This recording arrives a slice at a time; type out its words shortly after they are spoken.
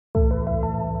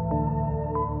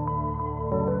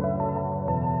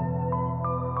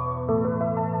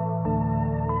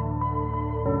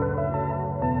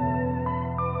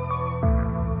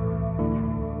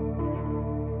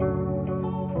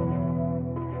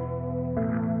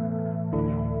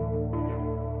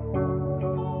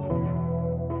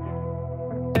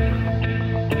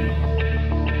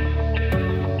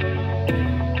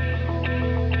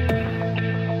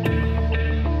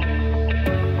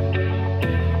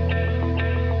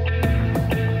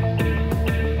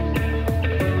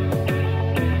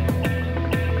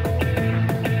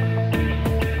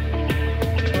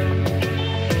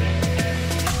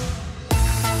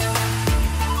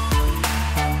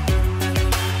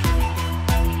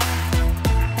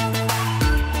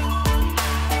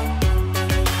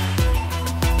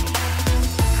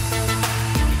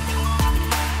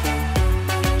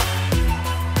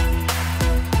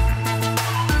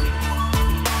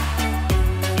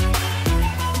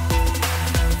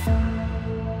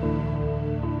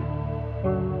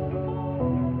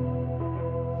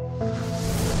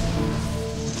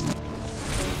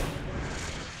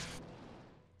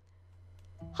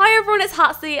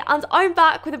Hatsy, and I'm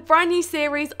back with a brand new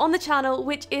series on the channel,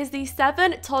 which is the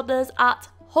 7 Toddlers at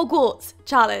Hogwarts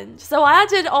challenge. So I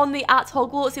added on the at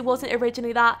Hogwarts, it wasn't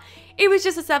originally that. It was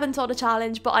just a 7 toddler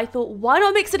challenge, but I thought, why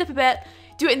not mix it up a bit,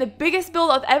 do it in the biggest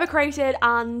build I've ever created,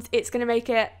 and it's going to make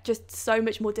it just so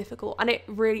much more difficult. And it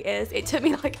really is. It took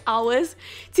me like hours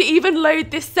to even load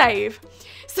this save.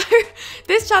 So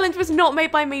this challenge was not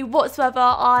made by me whatsoever.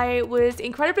 I was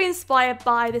incredibly inspired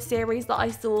by the series that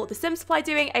I saw The Sim Supply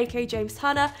doing, aka James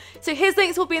Turner. So his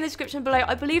links will be in the description below.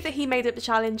 I believe that he made up the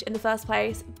challenge in the first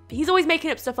place. He's always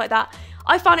making up stuff like that.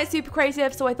 I found it super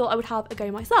creative, so I thought I would have a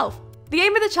go myself. The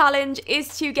aim of the challenge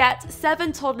is to get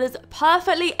 7 toddlers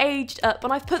perfectly aged up,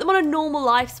 and I've put them on a normal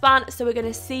lifespan, so we're going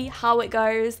to see how it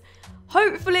goes.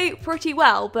 Hopefully pretty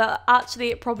well, but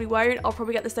actually it probably won't. I'll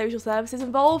probably get the social services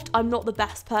involved. I'm not the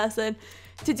best person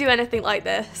to do anything like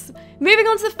this. Moving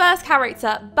on to the first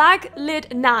character, Bag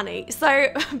Lid Nanny.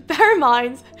 So bear in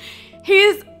mind, he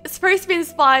is supposed to be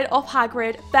inspired off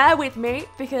Hagrid. Bear with me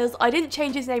because I didn't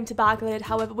change his name to Baglid,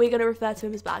 however we're going to refer to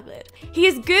him as Baglid. He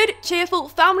is good, cheerful,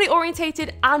 family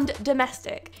orientated and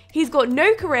domestic. He's got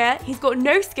no career, he's got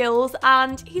no skills,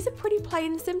 and he's a pretty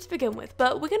plain sim to begin with,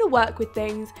 but we're going to work with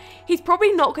things. He's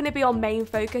probably not going to be our main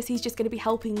focus, he's just going to be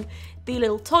helping the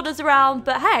little toddlers around,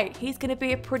 but hey, he's going to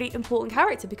be a pretty important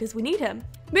character because we need him.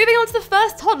 Moving on to the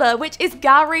first toddler, which is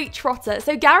Gary Trotter.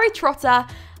 So Gary Trotter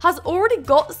has already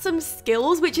got some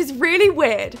skills, which is really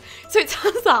weird. So it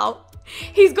turns out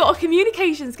he's got a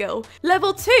communication skill,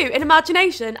 level 2 in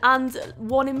imagination and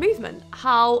 1 in movement.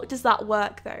 How does that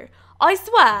work though? I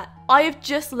swear, I have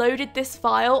just loaded this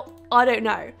file, I don't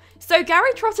know. So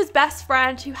Gary Trotter's best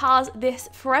friend, who has this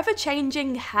forever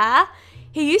changing hair,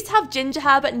 he used to have ginger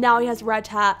hair, but now he has red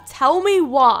hair. Tell me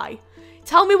why.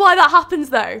 Tell me why that happens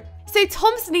though. So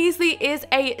Tom Sneasley is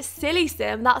a silly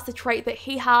sim, that's the trait that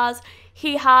he has.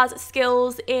 He has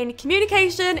skills in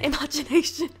communication,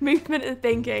 imagination, movement and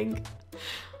thinking.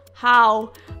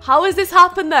 How? How has this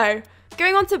happened though?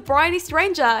 Going on to Bryony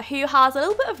Stranger, who has a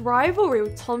little bit of rivalry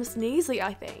with Tom Sneasley,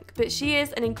 I think. But she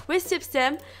is an inquisitive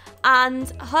sim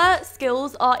and her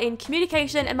skills are in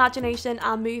communication, imagination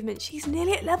and movement. She's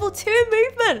nearly at level 2 in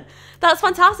movement. That's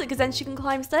fantastic because then she can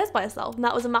climb stairs by herself, and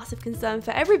that was a massive concern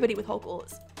for everybody with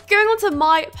Hogwarts. Going on to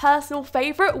my personal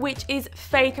favourite, which is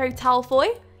Faco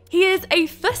Talfoy. He is a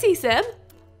fussy sim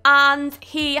and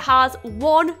he has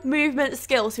 1 movement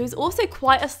skill, so he's also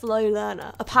quite a slow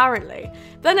learner, apparently.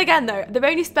 Then again though, they've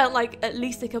only spent like at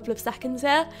least a couple of seconds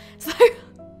here, so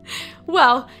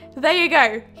well, there you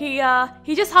go.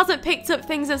 He just hasn't picked up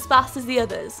things as fast as the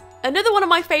others. Another one of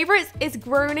my favourites is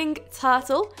Groaning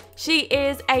Turtle. She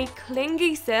is a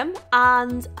clingy sim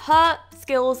and her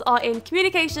skills are in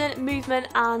communication, movement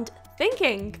and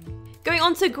thinking. Going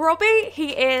on to Grobby, he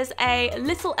is a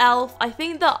little elf. I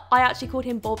think that I actually called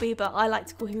him Bobby, but I like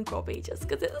to call him Grobby just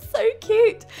because it's so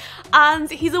cute. And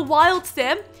he's a wild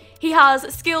sim. He has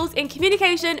skills in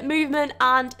communication, movement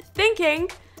and thinking.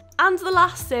 And the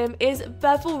last sim is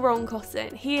Bevel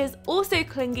Roncotton. He is also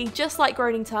clingy, just like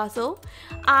Groaning Turtle,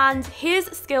 and his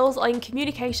skills are in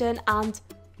communication and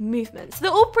movement. So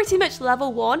they're all pretty much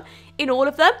level 1 in all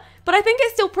of them, but I think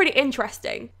it's still pretty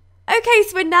interesting. Okay,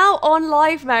 so we're now on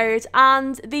live mode,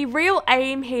 and the real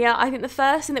aim here, I think the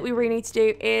first thing that we really need to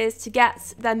do is to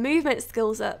get their movement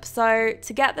skills up. So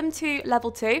to get them to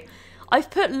level 2, I've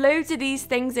put loads of these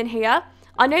things in here.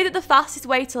 I know that the fastest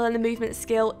way to learn the movement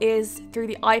skill is through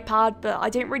the iPad, but I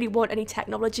don't really want any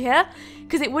technology here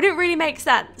because it wouldn't really make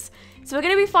sense. So we're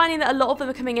going to be finding that a lot of them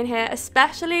are coming in here,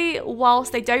 especially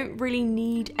whilst they don't really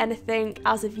need anything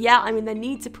as of yet. I mean, their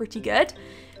needs are pretty good.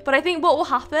 But I think what will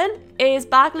happen is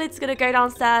Baglid's going to go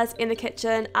downstairs in the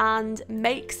kitchen and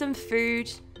make some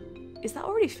food. Is that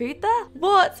already food there?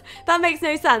 What? That makes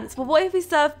no sense. Well, what if we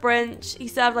serve brunch? He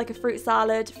served like a fruit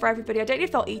salad for everybody. I don't know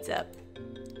if they'll eat it.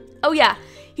 Oh yeah,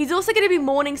 he's also going to be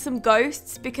mourning some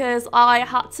ghosts because I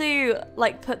had to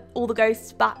like put all the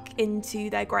ghosts back into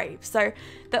their graves. So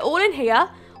they're all in here.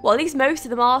 Well, at least most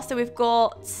of them are. So we've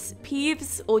got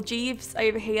Peeves or Jeeves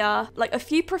over here, like a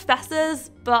few professors,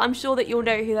 but I'm sure that you'll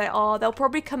know who they are. They'll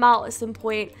probably come out at some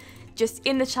point just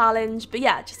in the challenge. But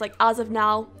yeah, just like as of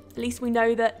now, at least we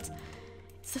know that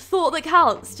it's a thought that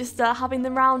counts, just having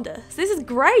them round us. This is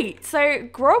great. So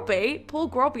Grobby, poor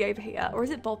Grobby over here, or is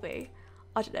it Bobby?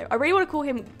 I don't know. I really want to call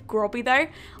him Grobby though.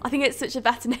 I think it's such a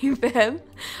better name for him.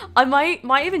 I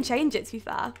might even change it to be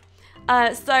fair.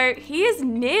 So he is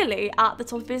nearly at the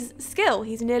top of his skill.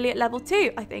 He's nearly at level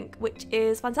 2, I think, which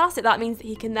is fantastic. That means that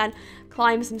he can then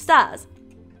climb some stairs.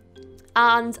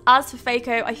 And as for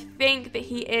Faco, I think that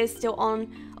he is still on...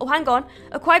 Oh, hang on.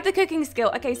 Acquired the cooking skill.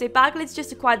 Okay, so Baglid's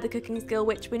just acquired the cooking skill,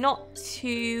 which we're not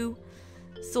too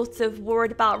sort of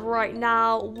worried about right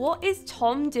now. What is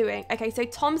Tom doing? Okay, so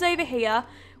Tom's over here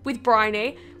with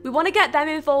Bryony. We want to get them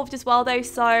involved as well though,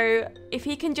 so if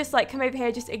he can just like come over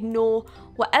here, just ignore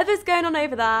whatever's going on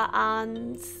over there.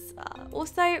 And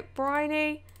also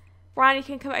Bryony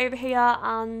can come over here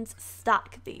and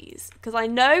stack these, because I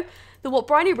know that what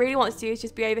Bryony really wants to do is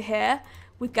just be over here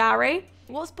with Gary.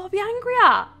 What's Bobby angry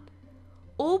at?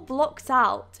 All blocked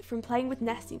out from playing with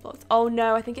nesting blocks. Oh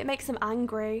no, I think it makes him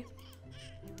angry.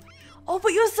 Oh,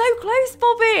 but you're so close,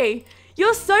 Bobby.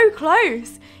 You're so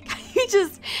close.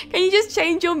 Can you just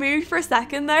change your mood for a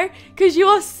second though? Because you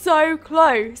are so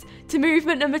close to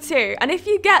movement number 2. And if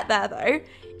you get there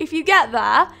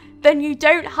though, then you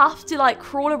don't have to like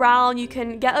crawl around. You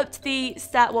can get up to the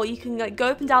step. Well, you can like go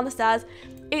up and down the stairs.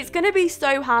 It's going to be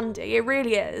so handy. It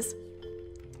really is.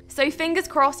 So fingers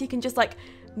crossed you can just like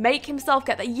make himself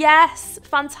get there. Yes,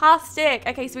 fantastic.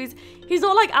 Okay, so he's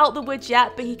not like out the woods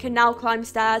yet, but he can now climb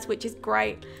stairs, which is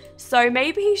great. So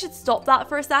maybe he should stop that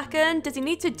for a second. Does he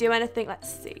need to do anything?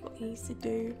 Let's see what he needs to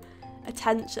do.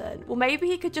 Attention. Well, maybe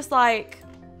he could just like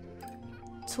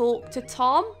talk to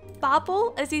Tom,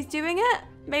 babble as he's doing it.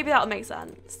 Maybe that'll make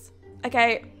sense.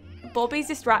 Okay, Bobby's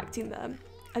distracting them.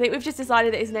 I think we've just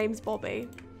decided that his name's Bobby,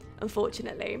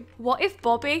 unfortunately. What if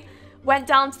Bobby went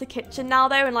down to the kitchen now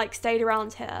though and like stayed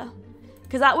around here?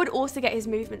 Because that would also get his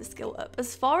movement skill up.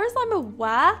 As far as I'm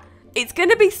aware, it's going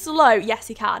to be slow. Yes,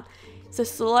 he can. It's a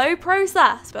slow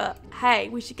process, but hey,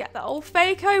 we should get that. Oh,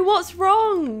 Faco, what's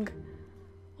wrong?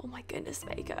 Oh my goodness,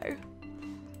 Faco.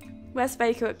 Where's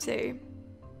Faco up to?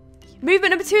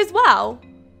 Movement number 2 as well.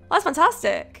 That's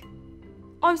fantastic.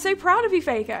 Oh, I'm so proud of you,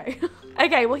 Faco.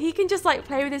 Okay, well, he can just like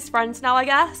play with his friends now, I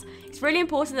guess. It's really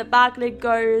important that Bagley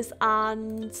goes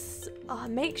and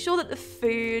make sure that the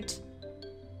food...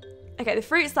 Okay, the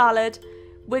fruit salad,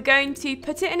 we're going to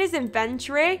put it in his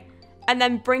inventory and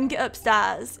then bring it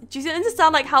upstairs. Do you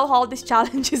understand like how hard this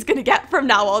challenge is going to get from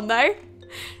now on though?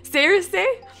 Seriously?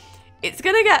 It's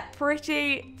going to get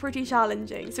pretty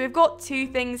challenging. So we've got 2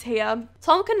 things here.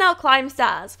 Tom can now climb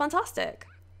stairs. Fantastic.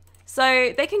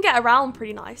 So they can get around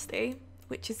pretty nicely,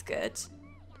 which is good.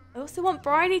 I also want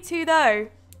Bryony to though.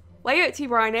 Where are you at to,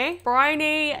 Bryony?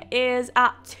 Bryony is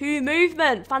at 2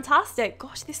 movement. Fantastic.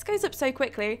 Gosh, this goes up so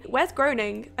quickly. Where's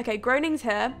Groening? Okay, Groening's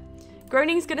here.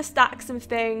 Groening's gonna stack some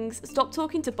things. Stop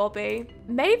talking to Bobby.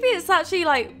 Maybe it's actually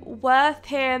like worth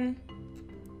him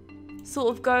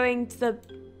sort of going to the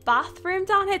bathroom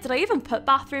down here. Did I even put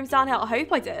bathrooms down here? I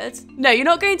hope I did. No, you're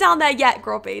not going down there yet,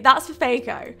 Grobby. That's for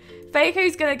Faco.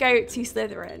 Faco's gonna go to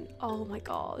Slytherin. Oh my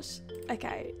gosh.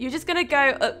 Okay, you're just gonna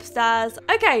go upstairs.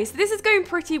 Okay, so this is going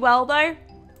pretty well though.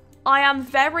 I am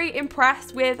very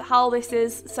impressed with how this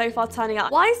is so far turning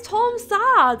out. Why is Tom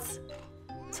sad?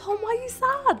 Tom, why are you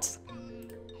sad?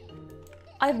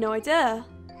 I have no idea.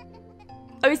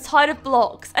 Oh, he's tired of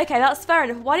blocks. Okay, that's fair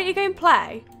enough. Why don't you go and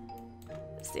play?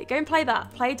 Let's see, go and play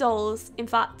that. Play dolls. In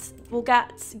fact, we'll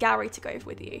get Gary to go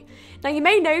with you. Now, you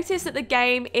may notice that the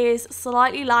game is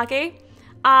slightly laggy.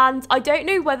 And I don't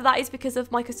know whether that is because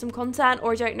of my custom content,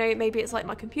 or I don't know, maybe it's like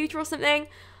my computer or something.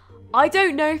 I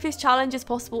don't know if this challenge is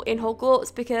possible in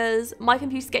Hogwarts because my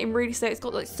computer's getting really slow. It's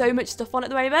got like so much stuff on at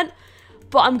the moment,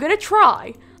 but I'm gonna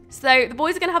try. So the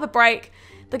boys are gonna have a break.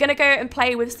 They're gonna go and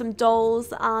play with some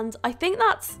dolls, and I think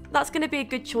that's gonna be a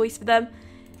good choice for them.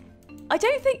 I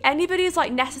don't think anybody is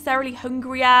like necessarily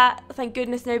hungry yet. Thank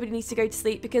goodness nobody needs to go to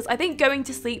sleep, because I think going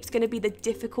to sleep is gonna be the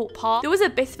difficult part. There was a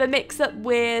bit of a mix up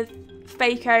with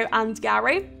Faco and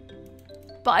Gary,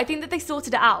 but I think that they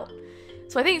sorted it out.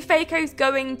 So I think Faco's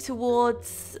going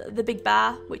towards the big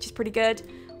bear, which is pretty good.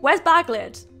 Where's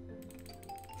Baglid?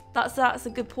 That's a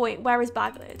good point. Where is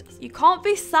Baglid? You can't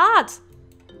be sad,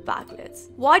 Baglid.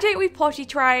 Why don't we potty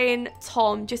train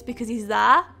Tom just because he's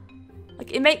there?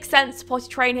 Like, it makes sense to potty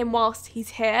train him whilst he's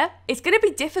here. It's going to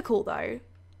be difficult though,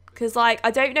 because like,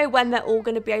 I don't know when they're all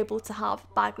going to be able to have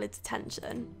Baglid's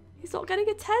attention. He's not getting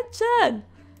attention.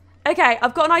 Okay,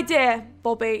 I've got an idea,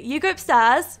 Bobby. You go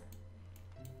upstairs.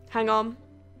 Hang on.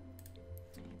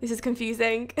 This is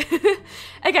confusing.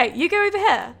 Okay, you go over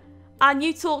here and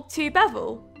you talk to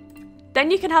Bevel.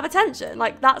 Then you can have attention.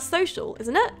 Like, that's social,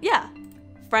 isn't it? Yeah.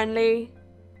 Friendly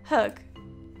hug.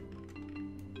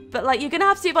 But like, you're gonna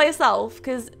have to do it by yourself,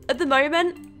 because at the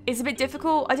moment it's a bit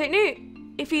difficult. I don't know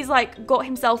if he's like got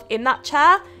himself in that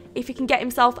chair, if he can get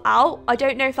himself out. I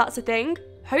don't know if that's a thing.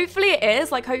 Hopefully it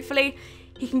is. Like, hopefully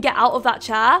he can get out of that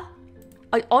chair.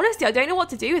 Honestly, I don't know what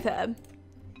to do with him.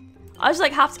 I just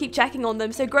like have to keep checking on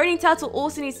them. So Groaning Turtle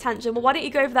also needs attention. Well, why don't you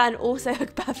go over there and also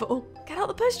hug Bevel? Get out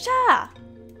the pushchair.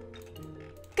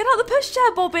 Get out the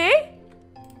pushchair, Bobby.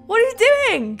 What are you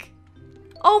doing?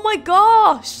 Oh my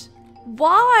gosh.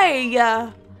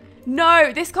 Why?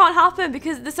 No, this can't happen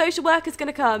because the social worker's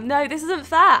gonna come. No, this isn't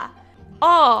fair.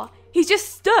 Oh, he's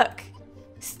just stuck.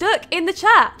 Stuck in the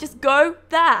chair. Just go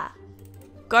there.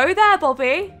 Go there,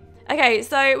 Bobby. Okay,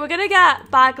 so we're gonna get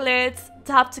Bag Lids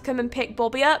to have to come and pick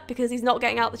Bobby up because he's not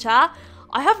getting out the chair.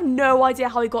 I have no idea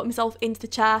how he got himself into the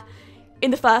chair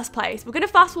in the first place. We're gonna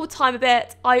fast forward time a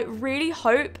bit. I really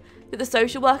hope that the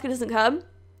social worker doesn't come.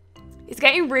 It's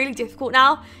getting really difficult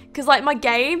now because like my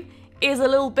game is a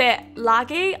little bit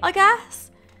laggy, I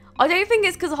guess. I don't think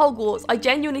it's because of Hogwarts. I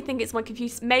genuinely think it's my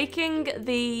computer. Making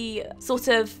the sort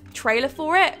of trailer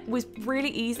for it was really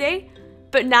easy.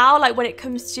 But now, like when it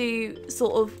comes to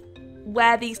sort of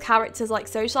where these characters like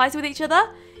socialize with each other,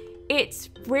 it's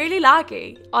really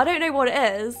laggy. I don't know what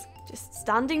it is. Just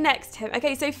standing next to him.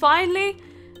 Okay, so finally,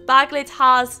 Baglid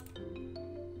has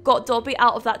got Dobby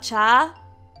out of that chair.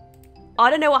 I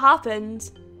don't know what happened.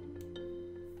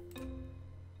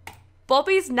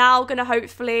 Bobby's now gonna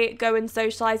hopefully go and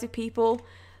socialize with people,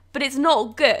 but it's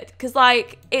not good because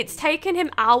like it's taken him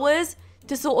hours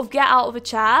to sort of get out of a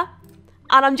chair,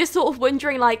 and I'm just sort of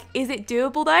wondering like, is it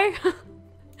doable though?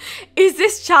 Is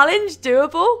this challenge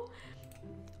doable?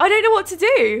 I don't know what to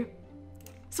do.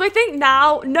 So I think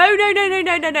now, no,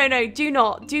 do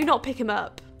not pick him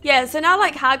up. Yeah, so now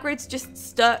like Hagrid's just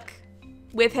stuck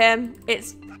with him.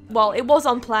 Well, it was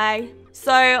on play.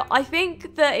 So I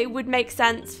think that it would make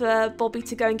sense for Bobby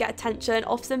to go and get attention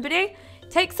off somebody.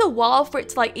 It takes a while for it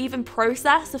to like even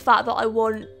process the fact that I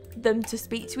want them to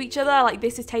speak to each other. Like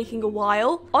this is taking a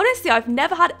while. Honestly, I've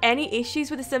never had any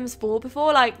issues with The Sims 4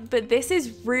 before, like, but this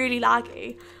is really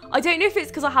laggy. I don't know if it's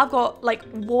because I have got like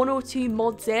 1 or 2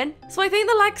 mods in. So I think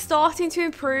the lag's starting to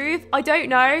improve. I don't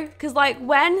know, because like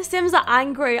when Sims are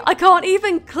angry, I can't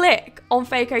even click on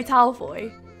Faco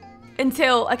Talfoy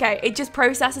until, okay, it just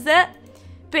processes it.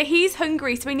 But he's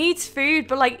hungry, so he needs food.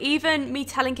 But like even me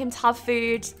telling him to have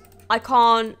food, I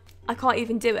can't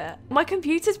even do it. My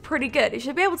computer's pretty good. It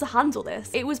should be able to handle this.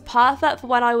 It was perfect for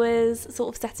when I was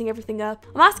sort of setting everything up.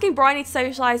 I'm asking Bryony to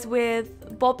socialize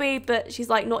with Bobby, but she's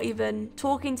like not even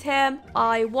talking to him.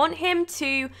 I want him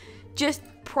to just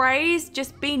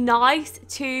be nice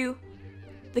to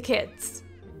the kids.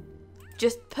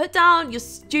 Just put down your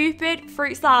stupid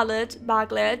fruit salad,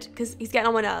 Baglid, because he's getting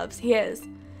on my nerves. He is.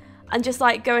 And just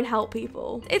like go and help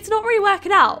people. It's not really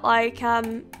working out. Like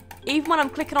even when I'm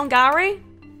clicking on Gary,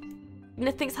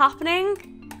 nothing's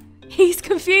happening. He's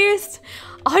confused.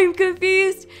 I'm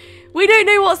confused. We don't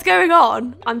know what's going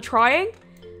on. I'm trying,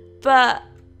 but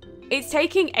it's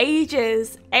taking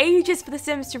ages for the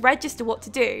Sims to register what to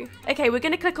do. Okay, we're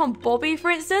gonna click on Bobby,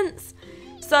 for instance.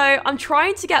 So I'm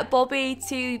trying to get Bobby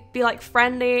to be like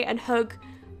friendly and hug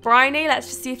Bryony. Let's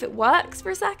just see if it works for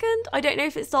a second. I don't know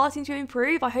if it's starting to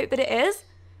improve. I hope that it is.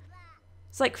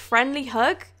 It's like friendly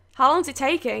hug. How long is it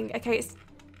taking? Okay, it's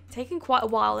taking quite a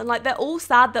while, and like they're all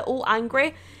sad, they're all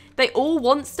angry, they all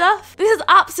want stuff. This is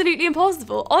absolutely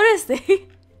impossible, honestly.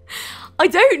 I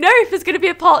don't know if there's going to be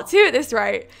a part 2 at this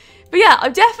rate, but yeah,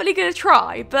 I'm definitely going to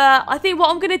try. But I think what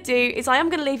I'm going to do is I am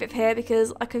going to leave it here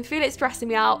because I can feel it stressing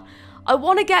me out. I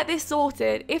want to get this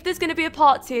sorted. If there's going to be a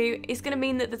part 2, it's going to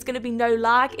mean that there's going to be no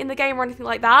lag in the game or anything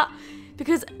like that,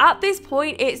 because at this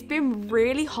point it's been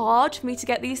really hard for me to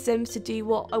get these Sims to do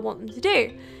what I want them to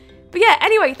do. But yeah,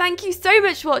 anyway, thank you so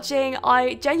much for watching.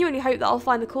 I genuinely hope that I'll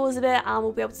find the cause of it and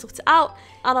we'll be able to sort it out.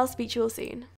 And I'll speak to you all soon.